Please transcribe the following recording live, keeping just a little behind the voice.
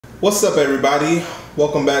What's up, everybody?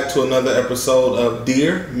 Welcome back to another episode of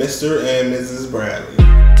Dear Mr. and Mrs. Bradley.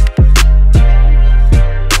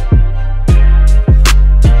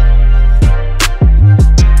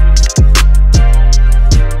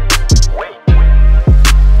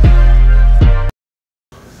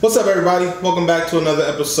 What's up, everybody? Welcome back to another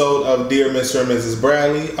episode of Dear Mr. and Mrs.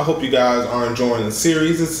 Bradley. I hope you guys are enjoying the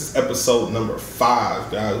series. This is episode number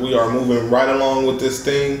 5, guys. We are moving right along with this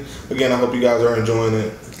thing. Again, I hope you guys are enjoying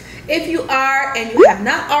it. If you are and you have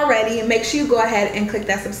not already, make sure you go ahead and click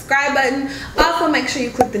that subscribe button. Also, make sure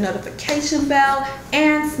you click the notification bell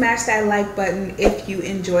and smash that like button if you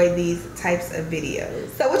enjoy these types of videos.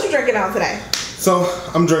 So what you drinking on today? So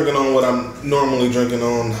I'm drinking on what I'm normally drinking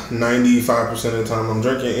on 95% of the time. I'm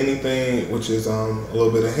drinking anything, which is a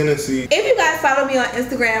little bit of Hennessy. If you guys follow me on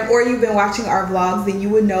Instagram or you've been watching our vlogs, then you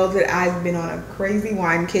would know that I've been on a crazy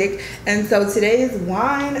wine kick. And so today's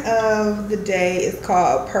wine of the day is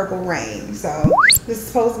called Purple Rain. So this is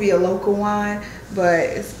supposed to be a local wine, but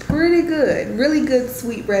it's pretty good. Really good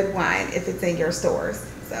sweet red wine if it's in your stores.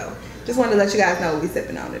 So just wanted to let you guys know what we're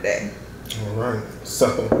sipping on today. All right.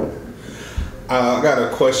 So I got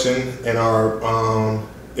a question in our,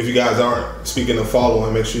 if you guys aren't, speaking of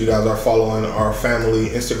following, make sure you guys are following our family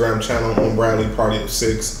Instagram channel on Bradley Party of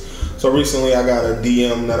 6. So recently I got a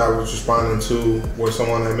DM that I was responding to where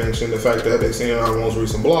someone had mentioned the fact that they seen our most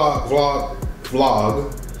recent vlog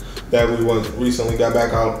that we recently got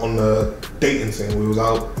back out on the dating scene. We was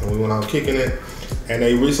out and we went out kicking it, and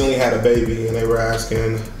they recently had a baby, and they were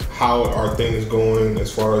asking how are things going as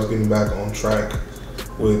far as getting back on track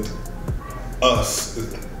with us,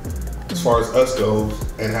 as far as us goes,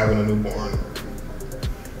 and having a newborn.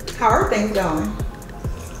 How are things going?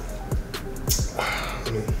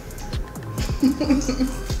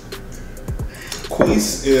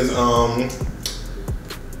 Queese is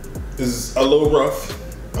a little rough.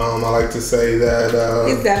 I like to say that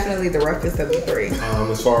it's definitely the roughest of the three.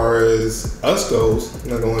 As far as us goes,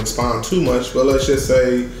 I'm not going to expound too much, but let's just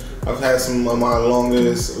say I've had some of my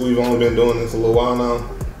longest. We've only been doing this a little while now.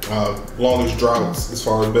 Longest droughts as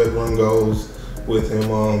far as bedroom goes with him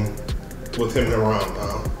around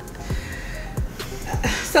now.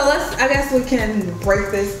 So I guess we can break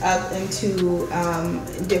this up into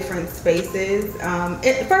different spaces.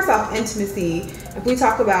 First off, intimacy. If we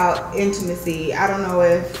talk about intimacy, I don't know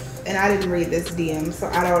if, and I didn't read this DM, so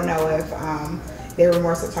I don't know if they were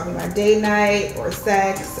more so talking about date night or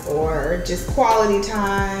sex or just quality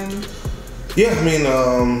time. Yeah, I mean,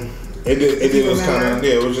 it was kind of,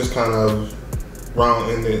 yeah, it was just kind of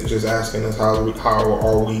round ended, just asking us how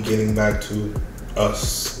are we getting back to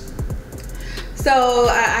us. So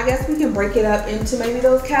I guess we can break it up into maybe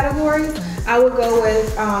those categories. I would go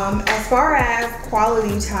with, as far as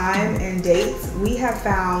quality time and dates, we have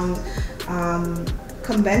found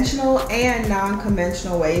conventional and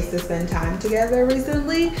non-conventional ways to spend time together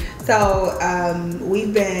recently. So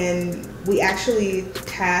we actually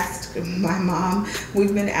tasked my mom.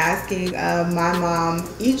 We've been asking my mom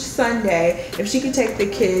each Sunday if she could take the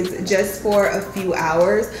kids just for a few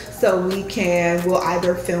hours so we'll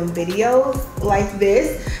either film videos like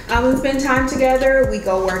this and spend time together. We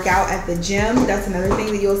go work out at the gym. That's another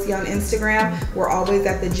thing that you'll see on Instagram. We're always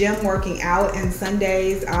at the gym working out, and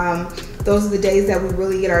Sundays, those are the days that we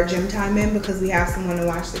really get our gym time in because we have someone to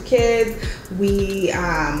watch the kids. We,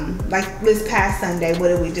 like this past Sunday, what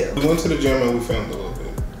did we do? We went to the gym and we filmed a little bit.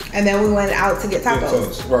 And then we went out to get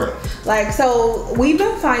tacos. Right. Like, so we've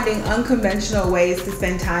been finding unconventional ways to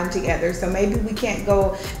spend time together. So maybe we can't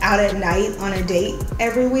go out at night on a date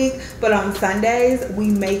every week, but on Sundays, we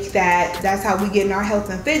make that's how we get in our health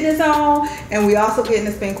and fitness on, and we also getting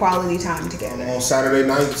to spend quality time together. On Saturday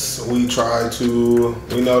nights, we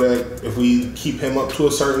know that if we keep him up to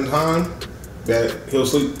a certain time, that he'll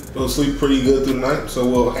sleep pretty good through the night. So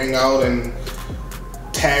we'll hang out and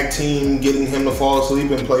tag team getting him to fall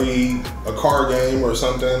asleep and play a card game or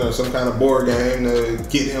something, or some kind of board game to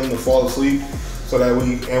get him to fall asleep, so that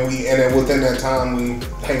and then within that time we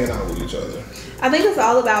hanging out with each other. I think it's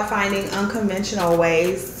all about finding unconventional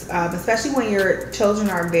ways, especially when your children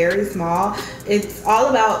are very small. It's all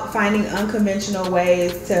about finding unconventional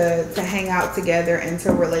ways to hang out together and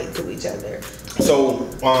to relate to each other. So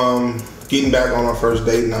getting back on our first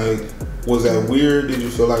date night, was that weird? Did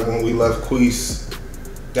you feel like when we left Queese,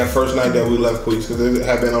 that first night that we left Queese, because it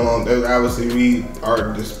had been a long, obviously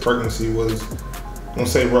this pregnancy was, I don't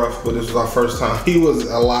say rough, but this was our first time. He was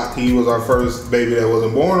our first baby that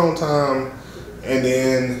wasn't born on time, and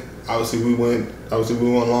then obviously we went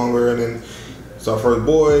longer, and then it's our first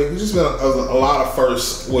boy. It's just been a lot of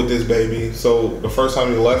firsts with this baby. So the first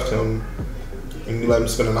time you left him and you let him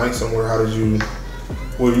spend a night somewhere, how did you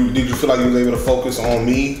Did you feel like you was able to focus on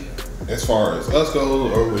me as far as us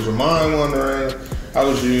go, or was your mind wandering? How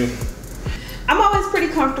was you? I'm always pretty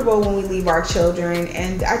comfortable when we leave our children,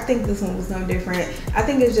 and I think this one was no different. I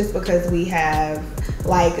think it's just because we have,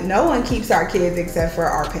 like, no one keeps our kids except for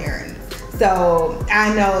our parents. So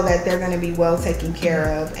I know that they're going to be well taken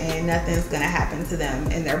care of and nothing's going to happen to them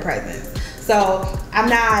in their presence. So I'm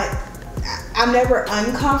never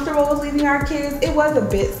uncomfortable with leaving our kids. It was a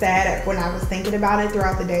bit sad when I was thinking about it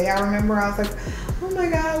throughout the day. I remember I was like, oh my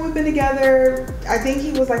God, we've been together. I think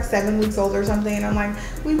he was like 7 weeks old or something. And I'm like,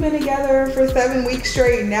 we've been together for 7 weeks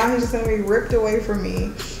straight. Now he's just going to be ripped away from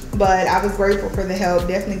me. But I was grateful for the help.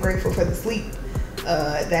 Definitely grateful for the sleep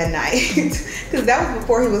that night. Because that was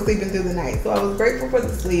before he was sleeping through the night. So I was grateful for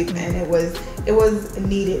the sleep, and it was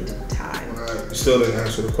needed time. You still didn't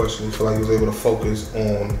answer the question. You feel like you was able to focus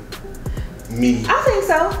on me? I think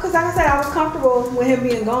so, because like I said, I was comfortable with him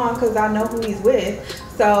being gone because I know who he's with.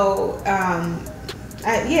 So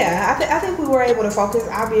I think we were able to focus.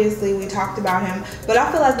 Obviously, we talked about him, but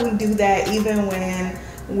I feel like we do that even when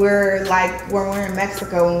we're in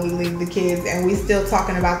Mexico and we leave the kids and we still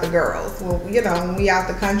talking about the girls. Well, you know, when we out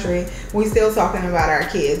the country, we still talking about our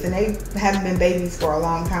kids, and they haven't been babies for a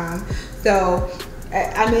long time. So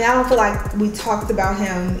I mean, I don't feel like we talked about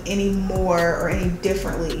him any more or any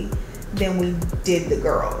differently than we did the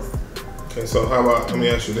girls. Okay, so how about, let me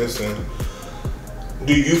ask you this then.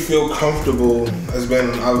 Do you feel comfortable, as being,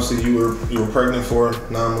 obviously you were pregnant for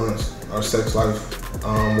 9 months, our sex life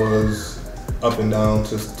was up and down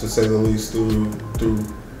to say the least, through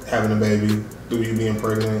having a baby, through you being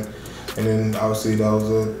pregnant, and then obviously that was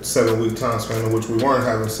a 7-week time span in which we weren't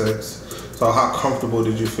having sex. So how comfortable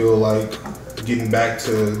did you feel like getting back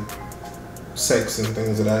to sex and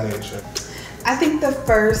things of that nature? I think the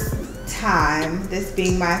first time, this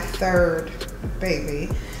being my third baby,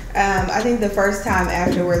 I think the first time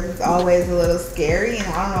afterwards is always a little scary, and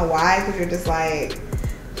I don't know why, because you're just like,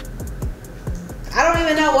 I don't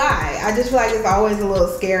even know why. I just feel like it's always a little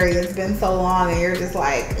scary. It's been so long, and you're just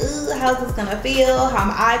like, how's this gonna feel? How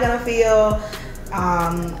am I gonna feel?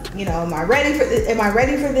 You know, am I ready for this? Am I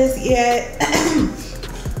ready for this yet?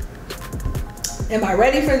 Am I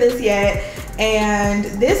ready for this yet? And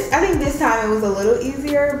I think this time it was a little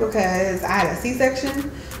easier because I had a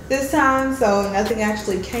C-section this time, so nothing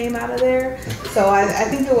actually came out of there. So I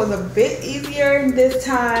think it was a bit easier this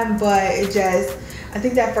time, but I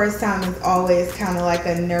think that first time is always kind of like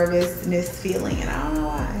a nervousness feeling, and I don't know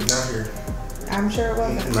why. Not here. I'm sure it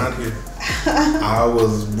wasn't. Not here. I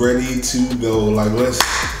was ready to go. Like, let's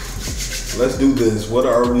do this. What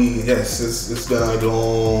are we? Yes, it's been a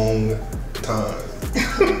long time.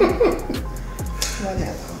 Wasn't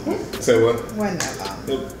that long. Say what? Wasn't that long.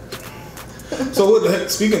 Yep. So what the heck?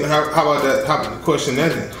 Speaking of how about that? Question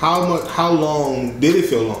that then. How long did it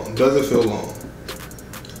feel long? Does it feel long?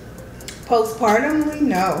 Postpartumly,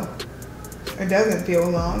 no, it doesn't feel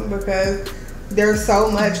long because there's so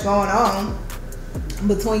much going on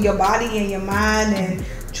between your body and your mind and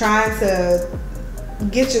trying to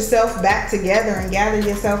get yourself back together and gather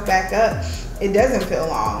yourself back up. It doesn't feel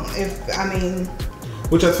long.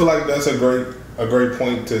 Which I feel like that's a great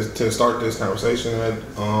point to start this conversation at,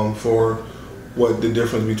 for what the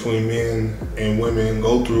difference between men and women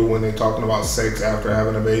go through when they're talking about sex after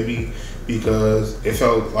having a baby, because it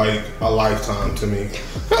felt like a lifetime to me.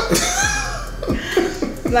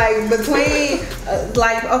 Like between,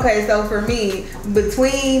 okay, so for me,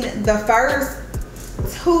 between the first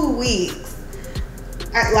 2 weeks,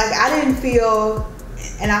 I didn't feel,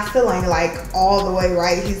 and I still ain't like all the way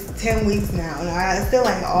right. He's 10 weeks now, and I still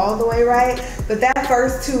ain't all the way right. But that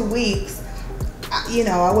first 2 weeks,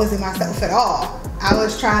 I wasn't myself at all. I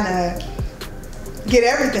was trying to get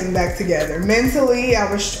everything back together. Mentally, I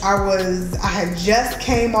had just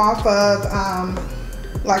came off of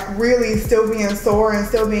really still being sore and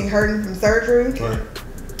still being hurting from surgery. Right.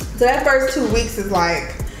 So that first 2 weeks is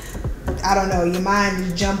like, I don't know, your mind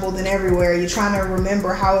is jumbled and everywhere. You're trying to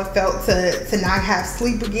remember how it felt to not have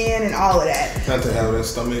sleep again and all of that. Not to have that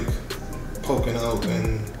stomach poking out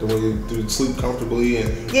and the way you sleep comfortably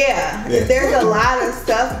and yeah. There's a lot of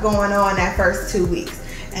stuff going on that first 2 weeks.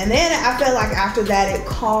 And then I felt like after that it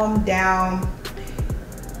calmed down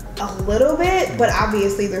a little bit, but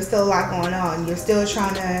obviously there's still a lot going on. You're still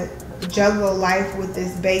trying to juggle life with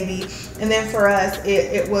this baby. And then for us,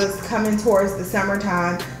 it was coming towards the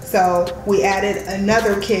summertime, so we added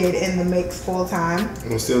another kid in the mix full time.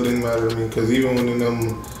 And it still didn't matter to me, because even when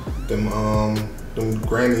them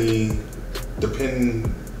granny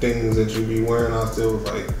dependent things that you be wearing, I still was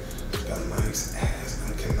like, she got a nice ass.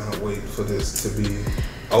 I cannot wait for this to be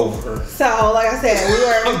over. So, like I said, we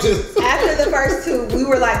were after the first two, we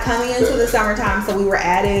were like coming into the summertime, so we were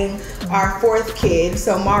adding our fourth kid.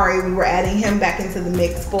 So Mari, we were adding him back into the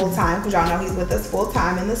mix full time because y'all know he's with us full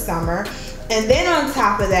time in the summer. And then on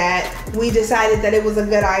top of that, we decided that it was a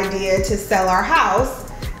good idea to sell our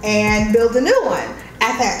house and build a new one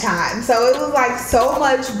at that time. So it was like so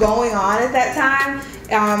much going on at that time.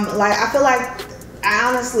 Like I feel like I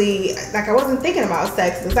honestly, like I wasn't thinking about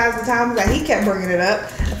sex besides the times that he kept bringing it up.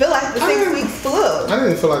 I feel like the 6 weeks flew. I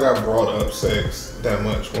didn't feel like I brought up sex that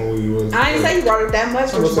much when we was. I didn't say you brought it that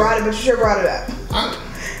much, but you brought it, but you sure brought it up.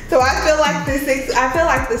 So I feel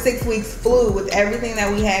like the 6 weeks flew with everything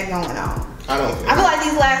that we had going on. I feel like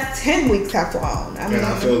these last 10 weeks have flown.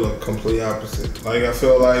 I feel the complete opposite. Like I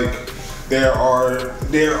feel like there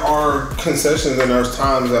are concessions and there's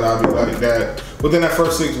times that I'll be like that. Within that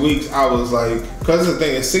first 6 weeks, I was like, because the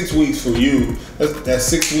thing is 6 weeks for you, that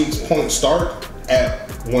 6 weeks point start at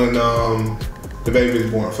when the baby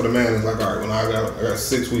is born. For the man, it's like, all right, when I got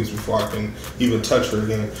 6 weeks before I can even touch her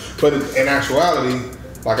again. But in actuality,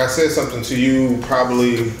 like I said something to you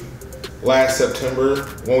probably last September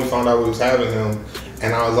when we found out we was having him,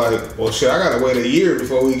 and I was like, well shit, I gotta wait a year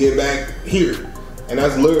before we get back here. And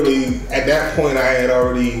that's literally, at that point I had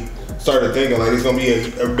already started thinking like it's gonna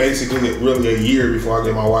be basically really a year before I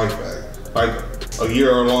get my wife back. Like a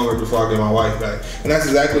year or longer before I get my wife back. And that's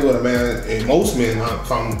exactly what a man, and most men,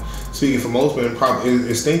 if I'm speaking for most men, probably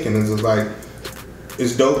is thinking. Is just like,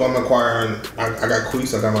 it's dope, I'm acquiring, I got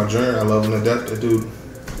Queese, I got my journey, I love him to death. That dude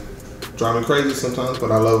drive me crazy sometimes,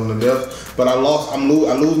 but I love him to death. But I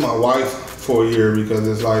lose my wife for a year because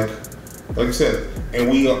it's like I said,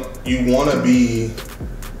 and you want to be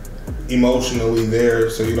emotionally there,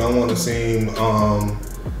 so you don't want to seem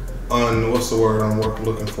what's the word I'm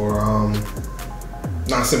looking for?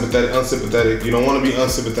 Not sympathetic, unsympathetic. You don't want to be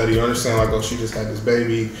unsympathetic. You understand, like, oh, she just had this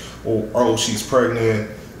baby, or oh, she's pregnant.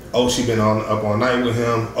 Oh, she been up all night with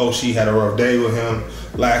him. Oh, she had a rough day with him.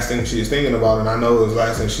 Last thing she's thinking about, and I know the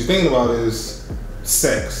last thing she's thinking about is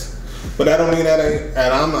sex. But that don't mean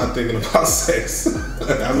and I'm not thinking about sex.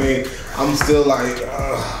 I mean, I'm still like,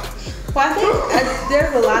 Well, I think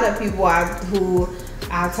there's a lot of people who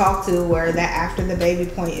I talk to where that after the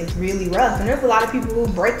baby point is really rough. And there's a lot of people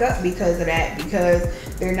who break up because of that, because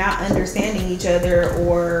they're not understanding each other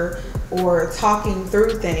or talking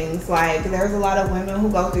through things. Like there's a lot of women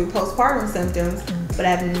who go through postpartum symptoms but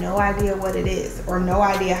have no idea what it is, or no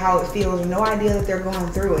idea how it feels, or no idea that they're going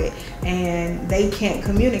through it, and they can't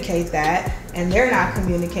communicate that, and they're not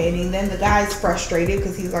communicating. Then the guy's frustrated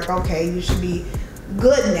because he's like, okay, you should be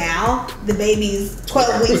good now, the baby's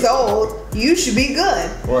 12 weeks old, you should be good.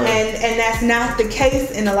 Right. And that's not the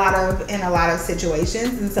case in a lot of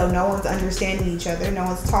situations, and so no one's understanding each other, no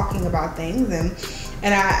one's talking about things,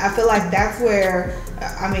 and I feel like that's where,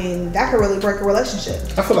 I mean, that could really break a relationship.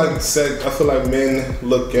 I feel like men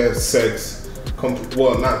look at sex,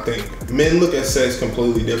 men look at sex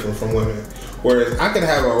completely different from women. Whereas I could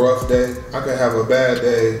have a rough day, I could have a bad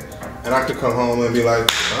day, and I could come home and be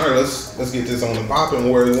like, all right, let's get this on the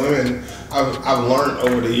popping. Whereas women, I've learned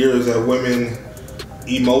over the years that women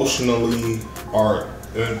emotionally are,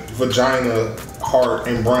 vagina, heart,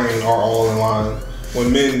 and brain are all in line.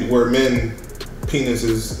 Where men penis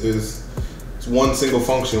is one single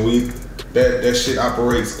function. That shit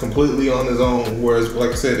operates completely on its own. Whereas,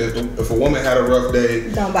 like I said, if a woman had a rough day,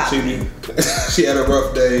 she had a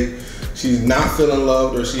rough day, she's not feeling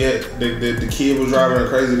loved, or she had the kid was driving her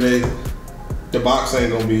crazy day, the box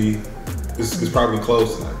ain't gonna be. It's probably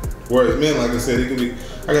close tonight. Whereas men, like I said, it could be.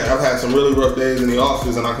 I've had some really rough days in the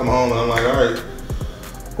office, and I come home and I'm like, all right,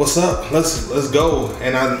 what's up? Let's go.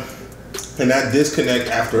 And that disconnect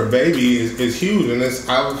after a baby is huge, and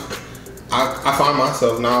I find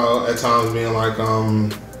myself now at times being like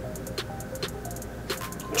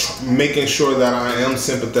making sure that I am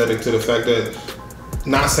sympathetic to the fact that,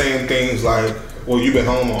 not saying things like, well, you've been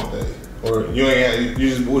home all day, or what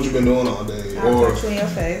you been doing all day, I'll touch you in your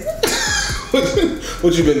face.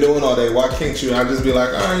 What you been doing all day? Why can't you? I just be like,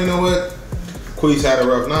 all right, you know what? Queese had a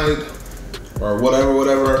rough night, or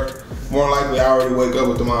whatever. More likely, I already wake up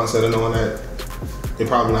with the mindset of knowing that it's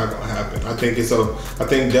probably not gonna happen. I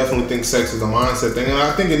definitely think sex is a mindset thing, and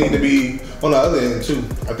I think it need to be on the other end too.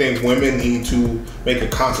 I think women need to make a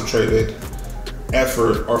concentrated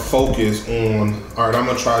effort or focus on, all right, I'm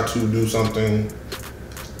gonna try to do something,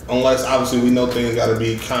 unless obviously we know things gotta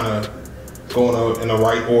be kind of going in the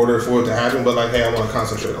right order for it to happen, but like, hey, I want to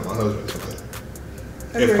concentrate on my husband tonight,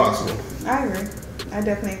 if possible. I agree. I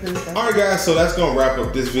definitely agree with that. All right, guys. So that's gonna wrap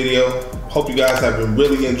up this video. Hope you guys have been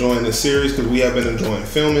really enjoying this series because we have been enjoying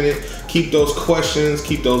filming it. Keep those questions,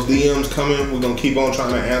 keep those DMs coming. We're gonna keep on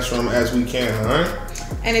trying to answer them as we can. All right.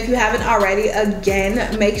 And if you haven't already,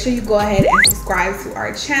 again, make sure you go ahead and subscribe to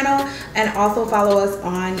our channel and also follow us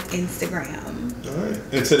on Instagram. All right.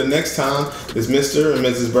 Until the next time, it's Mr. and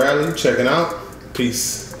Mrs. Bradley checking out.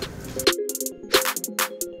 Peace.